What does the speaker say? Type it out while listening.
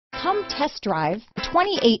Come test drive the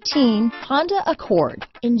 2018 Honda Accord.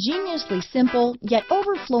 Ingeniously simple, yet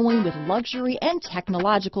overflowing with luxury and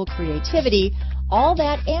technological creativity, all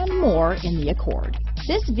that and more in the Accord.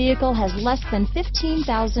 This vehicle has less than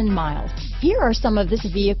 15,000 miles. Here are some of this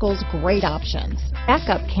vehicle's great options: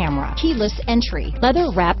 backup camera, keyless entry,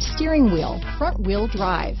 leather-wrapped steering wheel, front-wheel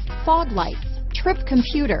drive, fog lights, trip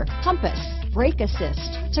computer, compass, brake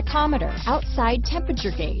assist, tachometer, outside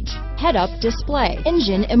temperature gauge, head-up display,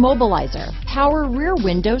 engine immobilizer, power rear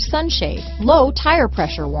window sunshade, low tire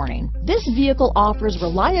pressure warning. This vehicle offers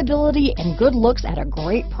reliability and good looks at a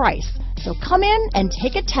great price. So come in and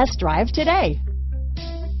take a test drive today.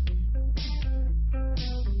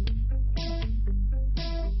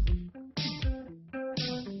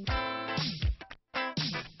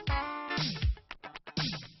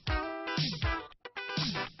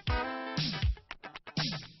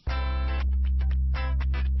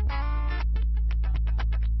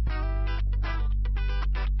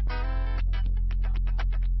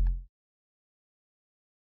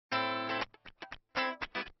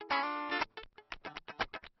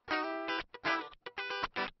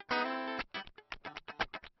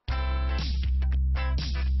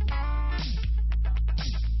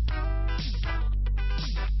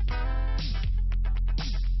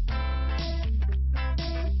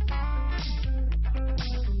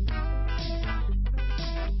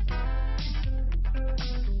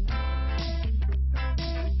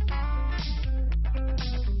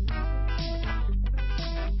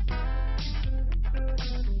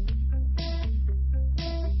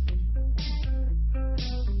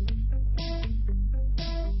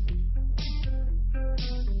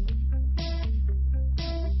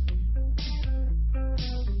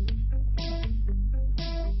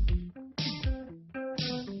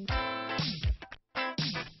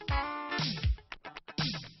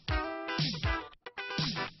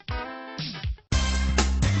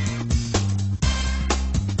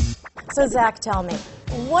 So Zach, tell me,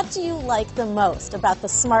 what do you like the most about the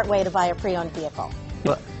smart way to buy a pre-owned vehicle?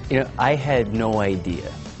 Well, I had no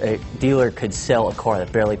idea a dealer could sell a car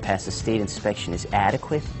that barely passed a state inspection as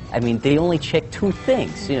adequate. I mean, they only check two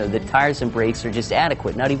things. The tires and brakes are just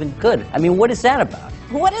adequate, not even good. I mean, what is that about?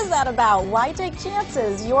 What is that about? Why take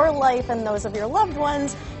chances? Your life and those of your loved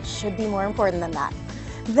ones should be more important than that.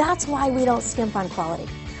 That's why we don't skimp on quality.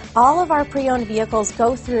 All of our pre-owned vehicles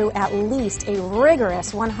go through at least a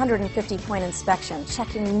rigorous 150-point inspection,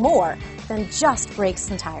 checking more than just brakes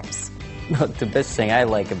and tires. The best thing I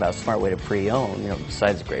like about Smart Way to Pre-Own,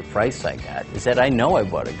 besides the great price I got, is that I know I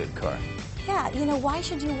bought a good car. Yeah, why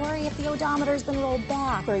should you worry if the odometer's been rolled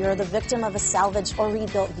back, or you're the victim of a salvaged or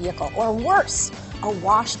rebuilt vehicle, or worse, a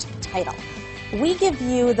washed title? We give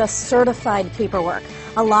you the certified paperwork,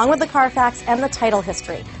 along with the Carfax and the title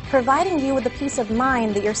history, providing you with the peace of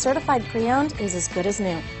mind that your certified pre-owned is as good as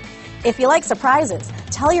new. If you like surprises,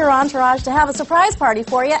 tell your entourage to have a surprise party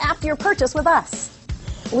for you after your purchase with us.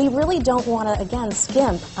 We really don't want to, again,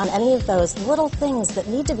 skimp on any of those little things that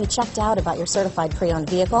need to be checked out about your certified pre-owned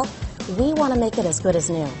vehicle. We want to make it as good as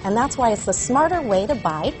new, and that's why it's the smarter way to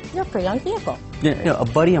buy your pre-owned vehicle. A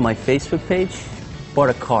buddy on my Facebook page bought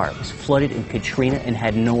a car. It was flooded in Katrina and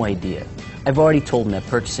had no idea. I've already told him that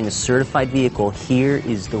purchasing a certified vehicle here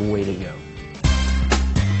is the way to go.